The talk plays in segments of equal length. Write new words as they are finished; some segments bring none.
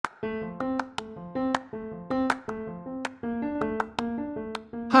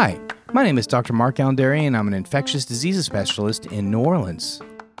Hi, my name is Dr. Mark Alendary, and I'm an infectious diseases specialist in New Orleans.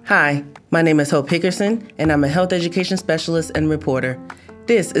 Hi, my name is Hope Hickerson, and I'm a health education specialist and reporter.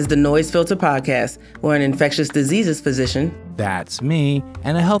 This is the Noise Filter Podcast, where an infectious diseases physician, That's me,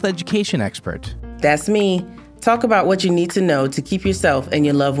 and a health education expert, that's me, talk about what you need to know to keep yourself and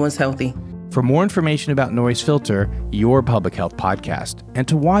your loved ones healthy. For more information about Noise Filter, your public health podcast, and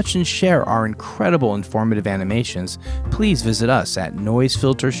to watch and share our incredible informative animations, please visit us at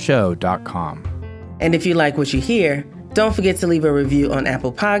noisefiltershow.com. And if you like what you hear, don't forget to leave a review on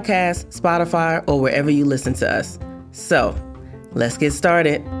Apple Podcasts, Spotify, or wherever you listen to us. So, let's get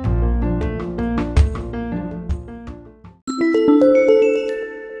started.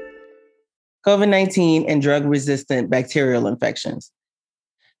 COVID-19 and drug-resistant bacterial infections.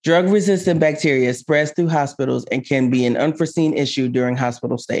 Drug-resistant bacteria spreads through hospitals and can be an unforeseen issue during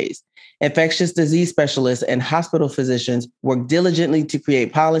hospital stays. Infectious disease specialists and hospital physicians work diligently to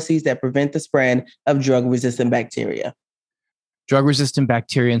create policies that prevent the spread of drug-resistant bacteria. Drug-resistant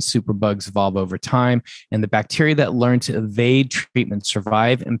bacteria and superbugs evolve over time, and the bacteria that learn to evade treatment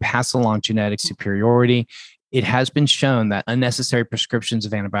survive and pass along genetic superiority. It has been shown that unnecessary prescriptions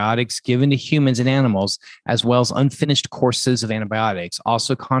of antibiotics given to humans and animals, as well as unfinished courses of antibiotics,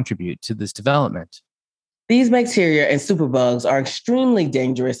 also contribute to this development. These bacteria and superbugs are extremely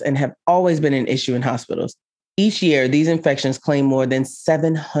dangerous and have always been an issue in hospitals. Each year, these infections claim more than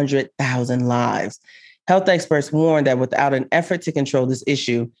 700,000 lives. Health experts warn that without an effort to control this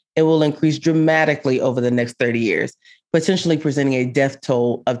issue, it will increase dramatically over the next 30 years, potentially presenting a death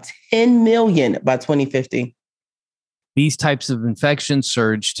toll of 10 million by 2050. These types of infections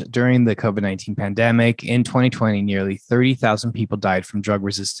surged during the COVID-19 pandemic. In 2020, nearly 30,000 people died from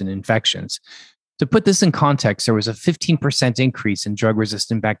drug-resistant infections. To put this in context, there was a 15% increase in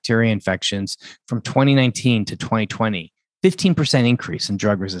drug-resistant bacteria infections from 2019 to 2020. 15% increase in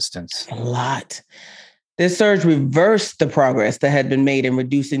drug resistance. A lot. This surge reversed the progress that had been made in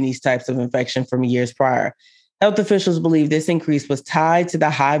reducing these types of infection from years prior. Health officials believe this increase was tied to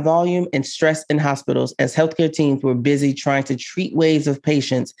the high volume and stress in hospitals as healthcare teams were busy trying to treat waves of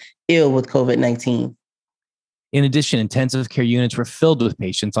patients ill with COVID-19. In addition, intensive care units were filled with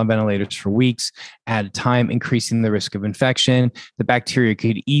patients on ventilators for weeks at a time, increasing the risk of infection. The bacteria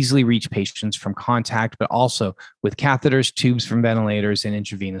could easily reach patients from contact, but also with catheters, tubes from ventilators, and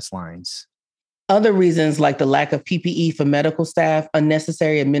intravenous lines. Other reasons, like the lack of PPE for medical staff,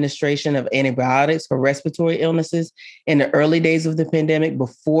 unnecessary administration of antibiotics for respiratory illnesses in the early days of the pandemic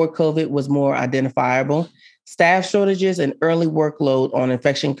before COVID was more identifiable, staff shortages and early workload on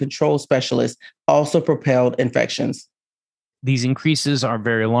infection control specialists also propelled infections. These increases are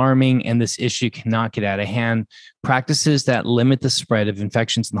very alarming, and this issue cannot get out of hand. Practices that limit the spread of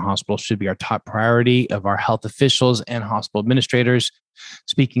infections in the hospital should be our top priority of our health officials and hospital administrators.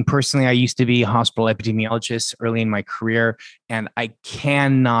 Speaking personally, I used to be a hospital epidemiologist early in my career, and I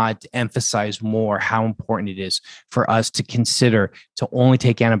cannot emphasize more how important it is for us to consider to only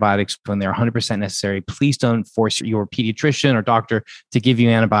take antibiotics when they're 100% necessary. Please don't force your pediatrician or doctor to give you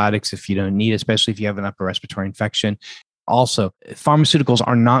antibiotics if you don't need, especially if you have an upper respiratory infection. Also, pharmaceuticals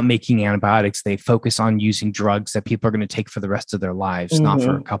are not making antibiotics. They focus on using drugs that people are going to take for the rest of their lives, not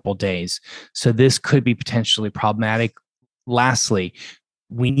for a couple of days. So this could be potentially problematic. Lastly,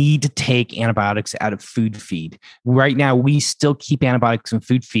 we need to take antibiotics out of food feed. Right now, we still keep antibiotics in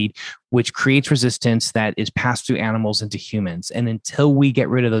food feed, which creates resistance that is passed through animals into humans. And until we get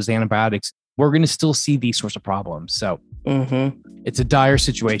rid of those antibiotics, we're going to still see these sorts of problems. So it's a dire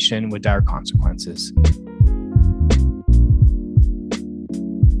situation with dire consequences.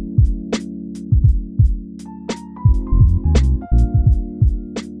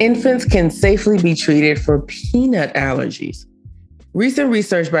 Infants can safely be treated for peanut allergies. Recent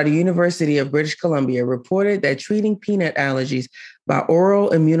research by the University of British Columbia reported that treating peanut allergies by oral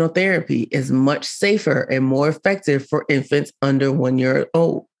immunotherapy is much safer and more effective for infants under 1 year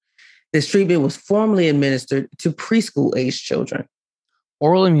old. This treatment was formerly administered to preschool-aged children.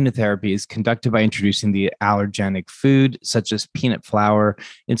 Oral immunotherapy is conducted by introducing the allergenic food, such as peanut flour,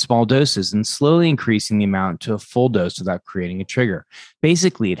 in small doses and slowly increasing the amount to a full dose without creating a trigger.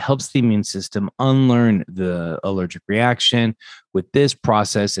 Basically, it helps the immune system unlearn the allergic reaction. With this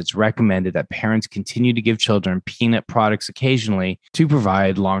process, it's recommended that parents continue to give children peanut products occasionally to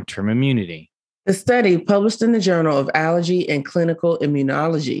provide long-term immunity. The study, published in the Journal of Allergy and Clinical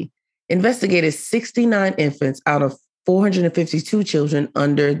Immunology, investigated 69 infants out of 452 children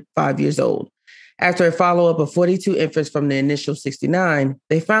under 5 years old. After a follow-up of 42 infants from the initial 69,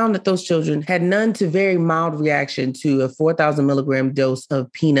 they found that those children had none to very mild reaction to a 4,000 milligram dose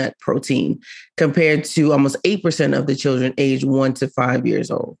of peanut protein, compared to almost 8% of the children aged 1 to 5 years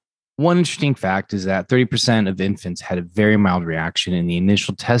old. One interesting fact is that 30% of infants had a very mild reaction in the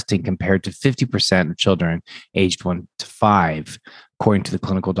initial testing compared to 50% of children aged 1 to 5, according to the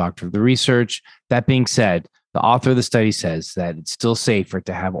clinical doctor of the research. That being said, the author of the study says that it's still safer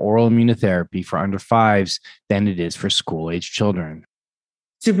to have oral immunotherapy for under 5s than it is for school-age children.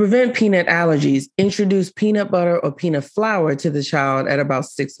 To prevent peanut allergies, introduce peanut butter or peanut flour to the child at about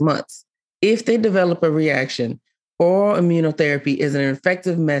 6 months. If they develop a reaction, oral immunotherapy is an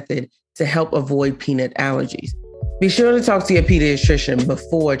effective method to help avoid peanut allergies. Be sure to talk to your pediatrician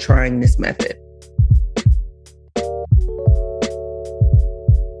before trying this method.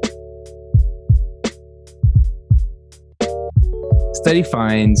 Study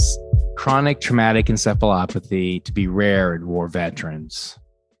finds chronic traumatic encephalopathy to be rare in war veterans.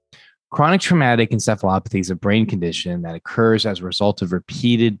 Chronic traumatic encephalopathy is a brain condition that occurs as a result of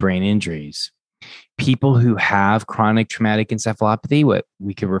repeated brain injuries. People who have chronic traumatic encephalopathy, what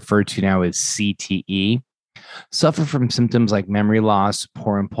we can refer to now as CTE, suffer from symptoms like memory loss,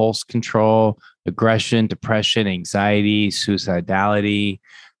 poor impulse control, aggression, depression, anxiety, suicidality,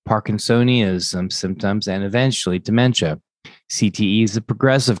 Parkinsonism symptoms, and eventually dementia. CTE is a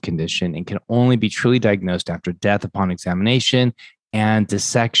progressive condition and can only be truly diagnosed after death upon examination and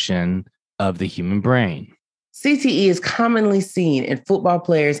dissection of the human brain. CTE is commonly seen in football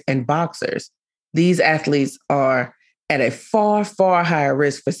players and boxers. These athletes are at a far, far higher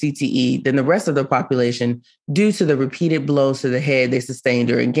risk for CTE than the rest of the population due to the repeated blows to the head they sustain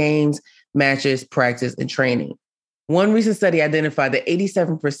during games, matches, practice, and training. One recent study identified that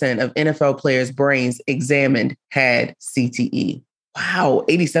 87% of NFL players' brains examined had CTE. Wow,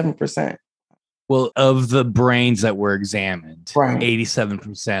 87%. Well, of the brains that were examined, right.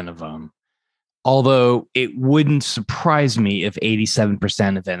 87% of them. Although it wouldn't surprise me if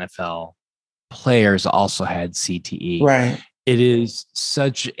 87% of NFL players also had CTE. Right. It is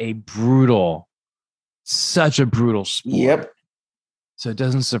such a brutal sport. Yep. So it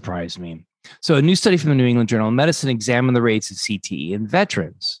doesn't surprise me. So a new study from the New England Journal of Medicine examined the rates of CTE in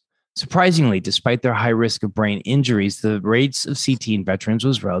veterans. Surprisingly, despite their high risk of brain injuries, the rates of CTE in veterans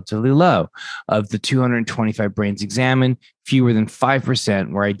was relatively low. Of the 225 brains examined, fewer than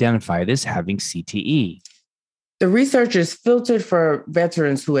 5% were identified as having CTE. The researchers filtered for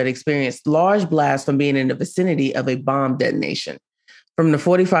veterans who had experienced large blasts from being in the vicinity of a bomb detonation. From the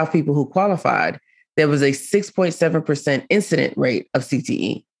 45 people who qualified, there was a 6.7% incident rate of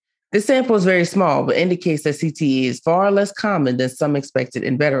CTE. This sample is very small, but indicates that CTE is far less common than some expected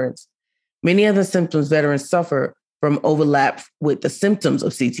in veterans. Many of the symptoms veterans suffer from overlap with the symptoms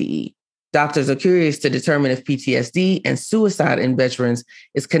of CTE. Doctors are curious to determine if PTSD and suicide in veterans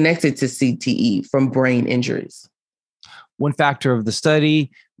is connected to CTE from brain injuries. One factor of the study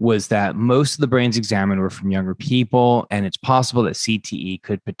was that most of the brains examined were from younger people, and it's possible that CTE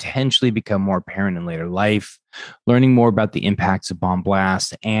could potentially become more apparent in later life. Learning more about the impacts of bomb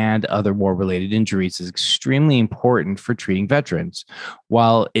blasts and other war-related injuries is extremely important for treating veterans.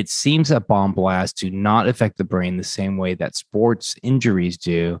 While it seems that bomb blasts do not affect the brain the same way that sports injuries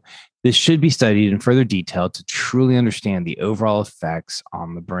do, this should be studied in further detail to truly understand the overall effects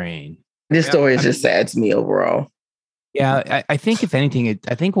on the brain. This story is just sad to me overall. Yeah, I think if anything,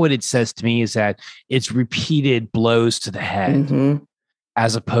 I think what it says to me is that it's repeated blows to the head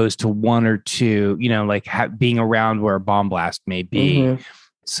as opposed to one or two, like being around where a bomb blast may be.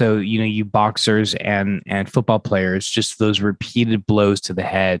 So, you boxers and football players, just those repeated blows to the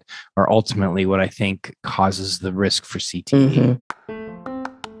head are ultimately what I think causes the risk for CTE.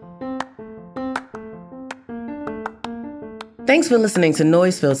 Thanks for listening to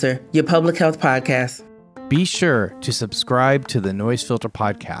Noise Filter, your public health podcast. Be sure to subscribe to the Noise Filter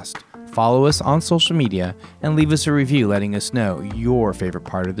podcast, follow us on social media, and leave us a review letting us know your favorite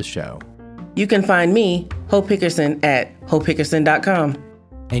part of the show. You can find me, Hope Hickerson, at hopehickerson.com.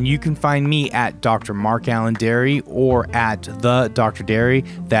 And you can find me at Dr. Mark Allen Derry or at the Dr. Derry.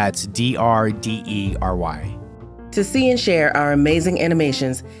 That's DRDERY. To see and share our amazing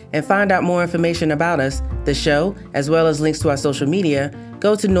animations and find out more information about us, the show, as well as links to our social media,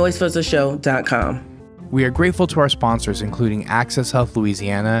 go to noisefiltershow.com. We are grateful to our sponsors, including Access Health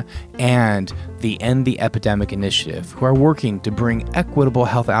Louisiana and the End the Epidemic Initiative, who are working to bring equitable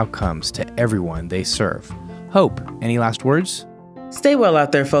health outcomes to everyone they serve. Hope, any last words? Stay well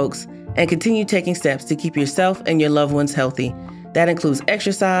out there, folks, and continue taking steps to keep yourself and your loved ones healthy. That includes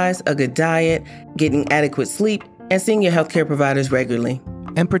exercise, a good diet, getting adequate sleep, and seeing your healthcare providers regularly.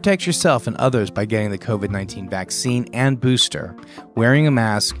 And protect yourself and others by getting the COVID-19 vaccine and booster, wearing a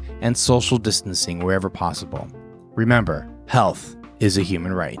mask, and social distancing wherever possible. Remember, health is a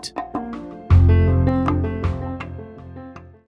human right.